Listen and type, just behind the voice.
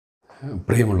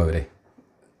പ്രിയമുള്ളവരെ,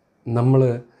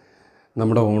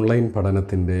 നമ്മുടെ ഓൺലൈൻ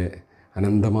പഠനത്തിൻ്റെ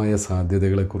അനന്തമായ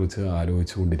സാധ്യതകളെക്കുറിച്ച്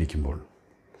ആലോചിച്ചു കൊണ്ടിരിക്കുമ്പോൾ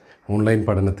ഓൺലൈൻ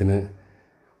പഠനത്തിന്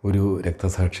ഒരു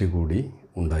രക്തസാക്ഷി കൂടി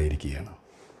ഉണ്ടായിരിക്കുകയാണ്.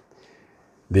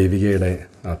 ദേവികയുടെ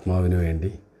ആത്മാവിന്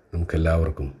വേണ്ടി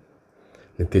നമുക്കെല്ലാവർക്കും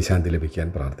നിത്യശാന്തി ലഭിക്കാൻ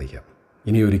പ്രാർത്ഥിക്കാം.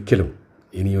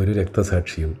 ഇനിയൊരു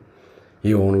രക്തസാക്ഷിയും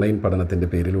ഈ ഓൺലൈൻ പഠനത്തിൻ്റെ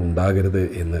പേരിൽ ഉണ്ടാകരുത്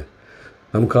എന്ന്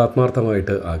നമുക്ക്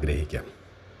ആത്മാർത്ഥമായിട്ട് ആഗ്രഹിക്കാം.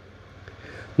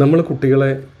 നമ്മൾ കുട്ടികളെ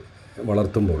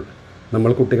വളർത്തുമ്പോൾ,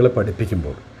 നമ്മൾ കുട്ടികളെ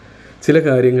പഠിപ്പിക്കുമ്പോൾ ചില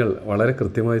കാര്യങ്ങൾ വളരെ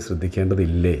കൃത്യമായി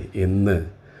ശ്രദ്ധിക്കേണ്ടതില്ലേ എന്ന്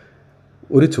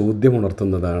ഒരു ചോദ്യം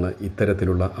ഉണർത്തുന്നതാണ്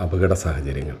ഇത്തരത്തിലുള്ള അപകട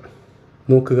സാഹചര്യങ്ങൾ.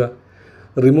 നോക്കുക,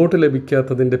 റിമോട്ട്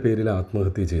ലഭിക്കാത്തതിൻ്റെ പേരിൽ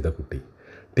ആത്മഹത്യ ചെയ്ത കുട്ടി,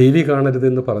 TV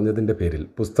കാണരുതെന്ന് പറഞ്ഞതിൻ്റെ പേരിൽ,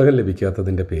 പുസ്തകം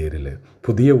ലഭിക്കാത്തതിൻ്റെ പേരിൽ,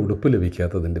 പുതിയ ഉടുപ്പ്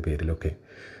ലഭിക്കാത്തതിൻ്റെ പേരിലൊക്കെ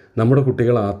നമ്മുടെ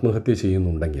കുട്ടികൾ ആത്മഹത്യ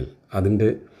ചെയ്യുന്നുണ്ടെങ്കിൽ അതിൻ്റെ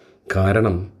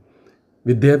കാരണം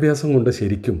വിദ്യാഭ്യാസം കൊണ്ട്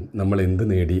ശരിക്കും നമ്മൾ എന്ത്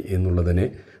നേടി എന്നുള്ളതിനെ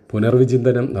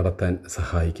പുനർവിചിന്തനം നടത്താൻ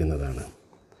സഹായിക്കുന്നതാണ്.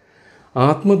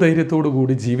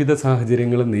 ആത്മധൈര്യത്തോടുകൂടി ജീവിത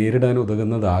സാഹചര്യങ്ങൾ നേരിടാൻ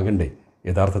ഉതകുന്നതാകണ്ടേ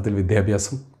യഥാർത്ഥത്തിൽ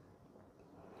വിദ്യാഭ്യാസം?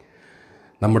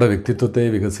 നമ്മുടെ വ്യക്തിത്വത്തെ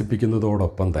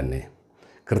വികസിപ്പിക്കുന്നതോടൊപ്പം തന്നെ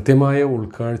കൃത്യമായ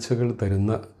ഉൾക്കാഴ്ചകൾ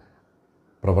തരുന്ന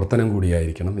പ്രവർത്തനം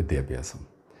കൂടിയായിരിക്കണം വിദ്യാഭ്യാസം.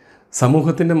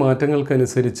 സമൂഹത്തിൻ്റെ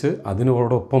മാറ്റങ്ങൾക്കനുസരിച്ച്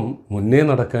അതിനോടൊപ്പം മുന്നേ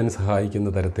നടക്കാൻ സഹായിക്കുന്ന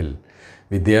തരത്തിൽ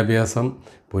വിദ്യാഭ്യാസം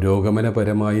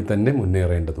പുരോഗമനപരമായി തന്നെ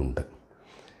മുന്നേറേണ്ടതുണ്ട്.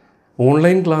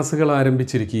 ഓൺലൈൻ ക്ലാസ്സുകൾ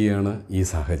ആരംഭിച്ചിരിക്കുകയാണ്. ഈ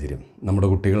സാഹചര്യം നമ്മുടെ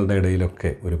കുട്ടികളുടെ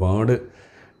ഇടയിലൊക്കെ ഒരുപാട്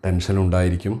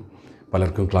ടെൻഷനുണ്ടായിരിക്കും.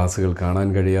 പലർക്കും ക്ലാസ്സുകൾ കാണാൻ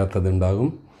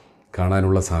കഴിയാത്തതുണ്ടാകും,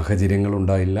 കാണാനുള്ള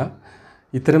സാഹചര്യങ്ങളുണ്ടായില്ല.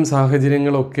 ഇത്തരം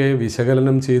സാഹചര്യങ്ങളൊക്കെ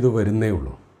വിശകലനം ചെയ്തു വരുന്നേ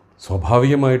ഉള്ളൂ.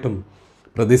 സ്വാഭാവികമായിട്ടും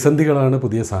പ്രതിസന്ധികളാണ്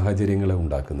പുതിയ സാഹചര്യങ്ങളെ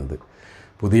ഉണ്ടാക്കുന്നത്,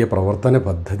 പുതിയ പ്രവർത്തന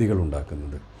പദ്ധതികൾ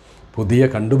ഉണ്ടാക്കുന്നത്, പുതിയ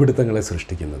കണ്ടുപിടുത്തങ്ങളെ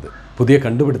സൃഷ്ടിക്കുന്നത്.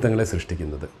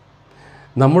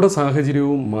 നമ്മുടെ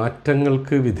സാഹചര്യവും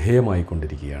മാറ്റങ്ങൾക്ക്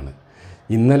വിധേയമായിക്കൊണ്ടിരിക്കുകയാണ്.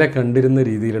 ഇന്നലെ കണ്ടിരുന്ന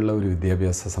രീതിയിലുള്ള ഒരു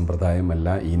വിദ്യാഭ്യാസ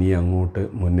സമ്പ്രദായമല്ല ഇനി അങ്ങോട്ട്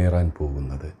മുന്നേറാൻ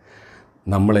പോകുന്നത്.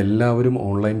 നമ്മളെല്ലാവരും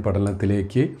ഓൺലൈൻ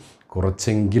പഠനത്തിലേക്ക്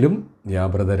കുറച്ചെങ്കിലും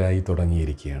വ്യാപൃതരായി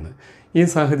തുടങ്ങിയിരിക്കുകയാണ്. ഈ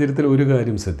സാഹചര്യത്തിൽ ഒരു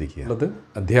കാര്യം ശ്രദ്ധിക്കുക, അത്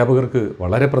അധ്യാപകർക്ക്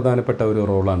വളരെ പ്രധാനപ്പെട്ട ഒരു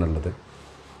റോളാണുള്ളത്.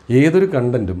 ഏതൊരു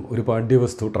കണ്ടൻറ്റും, ഒരു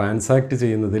പാഠ്യവസ്തു ട്രാൻസാക്റ്റ്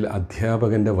ചെയ്യുന്നതിൽ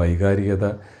അധ്യാപകൻ്റെ വൈകാരികത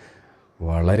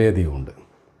വളരെയധികമുണ്ട്.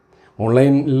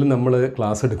 ഓൺലൈനിൽ നമ്മൾ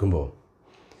ക്ലാസ് എടുക്കുമ്പോൾ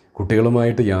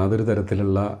കുട്ടികളുമായിട്ട് യാതൊരു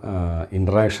തരത്തിലുള്ള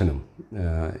ഇൻട്രാക്ഷനും,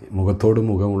 മുഖത്തോട്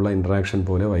മുഖമുള്ള ഇൻട്രാക്ഷൻ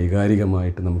പോലെ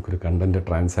വൈകാരികമായിട്ട് നമുക്കൊരു കണ്ടൻറ്റ്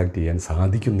ട്രാൻസാക്റ്റ് ചെയ്യാൻ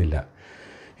സാധിക്കുന്നില്ല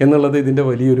എന്നുള്ളത് ഇതിൻ്റെ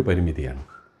വലിയൊരു പരിമിതിയാണ്.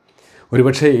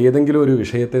 ഒരുപക്ഷെ ഏതെങ്കിലും ഒരു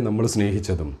വിഷയത്തെ നമ്മൾ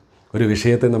സ്നേഹിച്ചതും ഒരു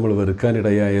വിഷയത്തെ നമ്മൾ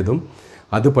വെറുക്കാനിടയായതും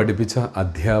അത് പഠിപ്പിച്ച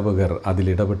അധ്യാപകർ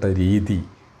അതിലിടപെട്ട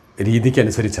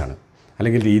രീതിക്കനുസരിച്ചാണ്,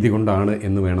 അല്ലെങ്കിൽ രീതി കൊണ്ടാണ്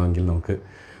എന്ന് വേണമെങ്കിൽ നമുക്ക്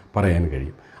പറയാൻ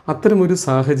കഴിയും. അത്തരമൊരു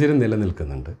സാഹചര്യം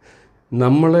നിലനിൽക്കുന്നുണ്ട്.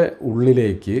 നമ്മളെ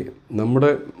ഉള്ളിലേക്ക്,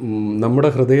 നമ്മുടെ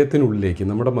ഹൃദയത്തിനുള്ളിലേക്ക്,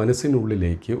 നമ്മുടെ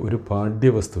മനസ്സിനുള്ളിലേക്ക് ഒരു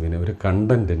പാഠ്യവസ്തുവിനെ, ഒരു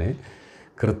കണ്ടൻറ്റിനെ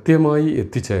കൃത്യമായി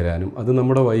എത്തിച്ചേരാനും അത്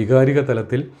നമ്മുടെ വൈകാരിക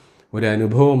തലത്തിൽ ഒരു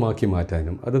അനുഭവമാക്കി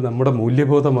മാറ്റാനും അത് നമ്മുടെ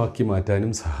മൂല്യബോധമാക്കി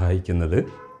മാറ്റാനും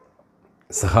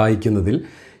സഹായിക്കുന്നതിൽ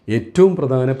ഏറ്റവും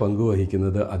പ്രധാന പങ്ക്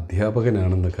വഹിക്കുന്നത്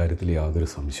അധ്യാപകനാണെന്ന കാര്യത്തിൽ യാതൊരു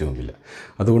സംശയവുമില്ല.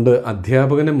 അതുകൊണ്ട്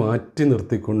അധ്യാപകനെ മാറ്റി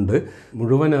നിർത്തിക്കൊണ്ട്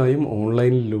മുഴുവനായും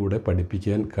ഓൺലൈനിലൂടെ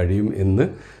പഠിപ്പിക്കാൻ കഴിയും എന്ന്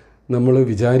നമ്മൾ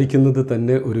വിചാരിക്കുന്നത്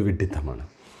തന്നെ ഒരു വിഡ്ഢിത്തമാണ്.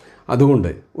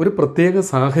 അതുകൊണ്ട് ഒരു പ്രത്യേക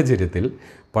സാഹചര്യത്തിൽ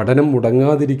പഠനം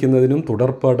മുടങ്ങാതിരിക്കുന്നതിനും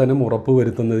തുടർ പഠനം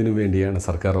ഉറപ്പുവരുത്തുന്നതിനും വേണ്ടിയാണ്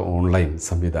സർക്കാർ ഓൺലൈൻ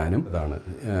സംവിധാനം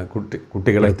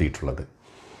കുട്ടികളെ എത്തിയിട്ടുള്ളത്.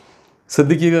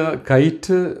 ശ്രദ്ധിക്കുക,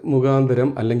 കൈറ്റ് മുഖാന്തരം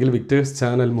അല്ലെങ്കിൽ വിക്ടേഴ്സ്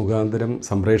ചാനൽ മുഖാന്തരം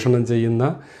സംപ്രേഷണം ചെയ്യുന്ന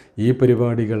ഈ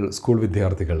പരിപാടികൾ സ്കൂൾ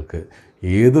വിദ്യാർത്ഥികൾക്ക്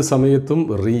ഏത് സമയത്തും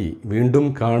വീണ്ടും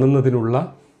കാണുന്നതിനുള്ള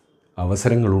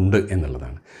അവസരങ്ങളുണ്ട്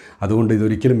എന്നുള്ളതാണ്. അതുകൊണ്ട്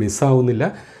ഇതൊരിക്കലും മിസ്സാവുന്നില്ല.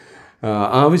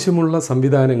 ആവശ്യമുള്ള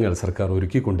സംവിധാനങ്ങൾ സർക്കാർ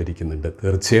ഒരുക്കിക്കൊണ്ടിരിക്കുന്നുണ്ട്.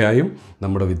 തീർച്ചയായും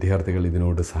നമ്മുടെ വിദ്യാർത്ഥികൾ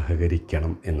ഇതിനോട്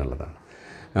സഹകരിക്കണം എന്നുള്ളതാണ്.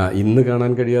 ഇന്ന്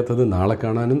കാണാൻ കഴിയാത്തത് നാളെ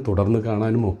കാണാനും തുടർന്ന്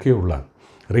കാണാനും ഒക്കെയുള്ള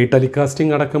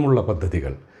റീടെലികാസ്റ്റിംഗ് അടക്കമുള്ള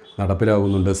പദ്ധതികൾ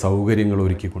നടപ്പിലാകുന്നുണ്ട്, സൗകര്യങ്ങൾ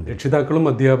ഒരുക്കിക്കൊണ്ട്. രക്ഷിതാക്കളും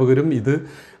അധ്യാപകരും ഇത്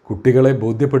കുട്ടികളെ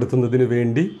ബോധ്യപ്പെടുത്തുന്നതിന്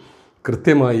വേണ്ടി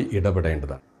കൃത്യമായി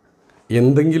ഇടപെടേണ്ടതാണ്.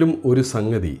 എന്തെങ്കിലും ഒരു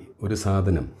സംഗതി, ഒരു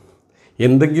സാധനം,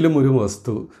 എന്തെങ്കിലും ഒരു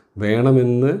വസ്തു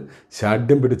വേണമെന്ന്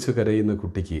ശാഠ്യം പിടിച്ച് കരയുന്ന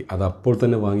കുട്ടിക്ക് അത് അപ്പോൾ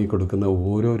തന്നെ വാങ്ങിക്കൊടുക്കുന്ന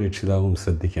ഓരോ രക്ഷിതാവും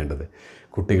ശ്രദ്ധിക്കേണ്ടത്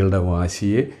കുട്ടികളുടെ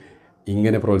വാശിയെ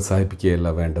ഇങ്ങനെ പ്രോത്സാഹിപ്പിക്കുകയല്ല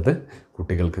വേണ്ടത്.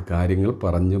 കുട്ടികൾക്ക് കാര്യങ്ങൾ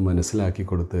പറഞ്ഞ് മനസ്സിലാക്കി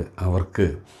കൊടുത്ത് അവർക്ക്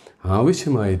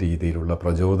ആവശ്യമായ രീതിയിലുള്ള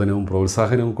പ്രചോദനവും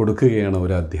പ്രോത്സാഹനവും കൊടുക്കുകയാണ്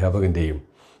ഒരു അധ്യാപകൻ്റെയും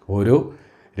ഓരോ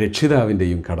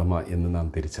രക്ഷിതാവിൻ്റെയും കടമ എന്ന് നാം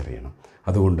തിരിച്ചറിയണം.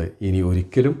 അതുകൊണ്ട് ഇനി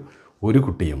ഒരിക്കലും ഒരു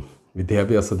കുട്ടിയും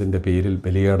വിദ്യാഭ്യാസത്തിൻ്റെ പേരിൽ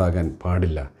ബലിയാടാകാൻ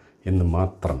പാടില്ല എന്ന്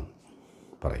മാത്രം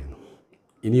പറയുന്നു.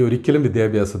 ഇനി ഒരിക്കലും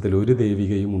വിദ്യാഭ്യാസത്തിൽ ഒരു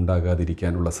ദേവികയും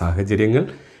ഉണ്ടാകാതിരിക്കാനുള്ള സാഹചര്യങ്ങൾ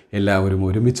എല്ലാവരും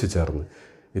ഒരുമിച്ച് ചേർന്ന്,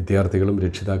 വിദ്യാർത്ഥികളും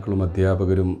രക്ഷിതാക്കളും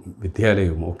അധ്യാപകരും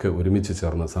വിദ്യാലയവും ഒക്കെ ഒരുമിച്ച്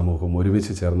ചേർന്ന്, സമൂഹം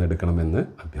ഒരുമിച്ച് ചേർന്ന് എടുക്കണമെന്ന്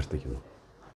അഭ്യർത്ഥിക്കുന്നു.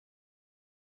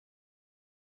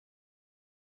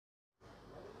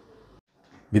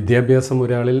 വിദ്യാഭ്യാസം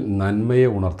ഒരാളിൽ നന്മയെ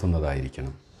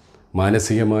ഉണർത്തുന്നതായിരിക്കണം.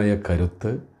 മാനസികമായ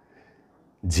കരുത്ത്,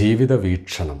 ജീവിത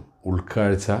വീക്ഷണം,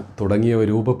 ഉൾക്കാഴ്ച തുടങ്ങിയവ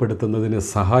രൂപപ്പെടുത്തുന്നതിന്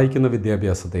സഹായിക്കുന്ന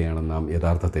വിദ്യാഭ്യാസത്തെയാണ് നാം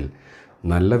യഥാർത്ഥത്തിൽ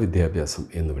നല്ല വിദ്യാഭ്യാസം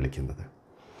എന്ന് വിളിക്കുന്നത്.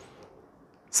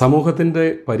 സമൂഹത്തിൻ്റെ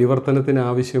പരിവർത്തനത്തിന്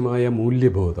ആവശ്യമായ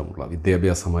മൂല്യബോധമുള്ള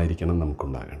വിദ്യാഭ്യാസമായിരിക്കണം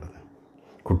നമുക്കുണ്ടാകേണ്ടത്.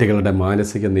 കുട്ടികളുടെ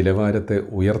മാനസിക നിലവാരത്തെ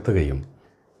ഉയർത്തുകയും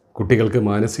കുട്ടികൾക്ക്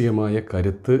മാനസികമായ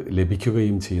കരുത്ത്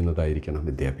ലഭിക്കുകയും ചെയ്യുന്നതായിരിക്കണം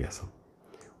വിദ്യാഭ്യാസം.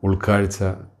 ഉൾക്കാഴ്ച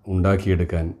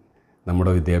ഉണ്ടാക്കിയെടുക്കാൻ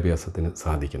നമ്മുടെ വിദ്യാഭ്യാസത്തിന്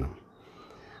സാധിക്കണം.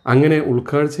 അങ്ങനെ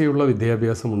ഉൾക്കാഴ്ചയുള്ള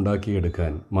വിദ്യാഭ്യാസം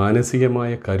ഉണ്ടാക്കിയെടുക്കാൻ,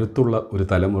 മാനസികമായ കരുത്തുള്ള ഒരു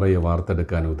തലമുറയെ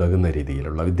വാർത്തെടുക്കാൻ ഉതകുന്ന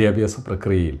രീതിയിലുള്ള വിദ്യാഭ്യാസ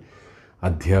പ്രക്രിയയിൽ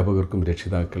അധ്യാപകർക്കും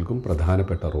രക്ഷിതാക്കൾക്കും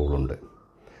പ്രധാനപ്പെട്ട റോളുണ്ട്.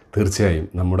 തീർച്ചയായും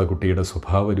നമ്മുടെ കുട്ടിയുടെ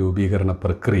സ്വഭാവ രൂപീകരണ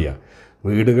പ്രക്രിയ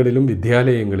വീടുകളിലും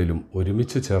വിദ്യാലയങ്ങളിലും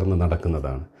ഒരുമിച്ച് ചേർന്ന്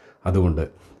നടക്കുന്നതാണ്. അതുകൊണ്ട്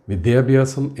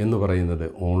വിദ്യാഭ്യാസം എന്ന് പറയുന്നത്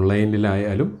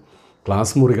ഓൺലൈനിലായാലും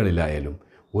ക്ലാസ് മുറികളിലായാലും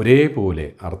ഒരേപോലെ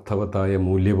അർത്ഥവത്തായ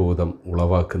മൂല്യബോധം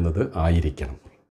ഉളവാക്കുന്നത് ആയിരിക്കണം.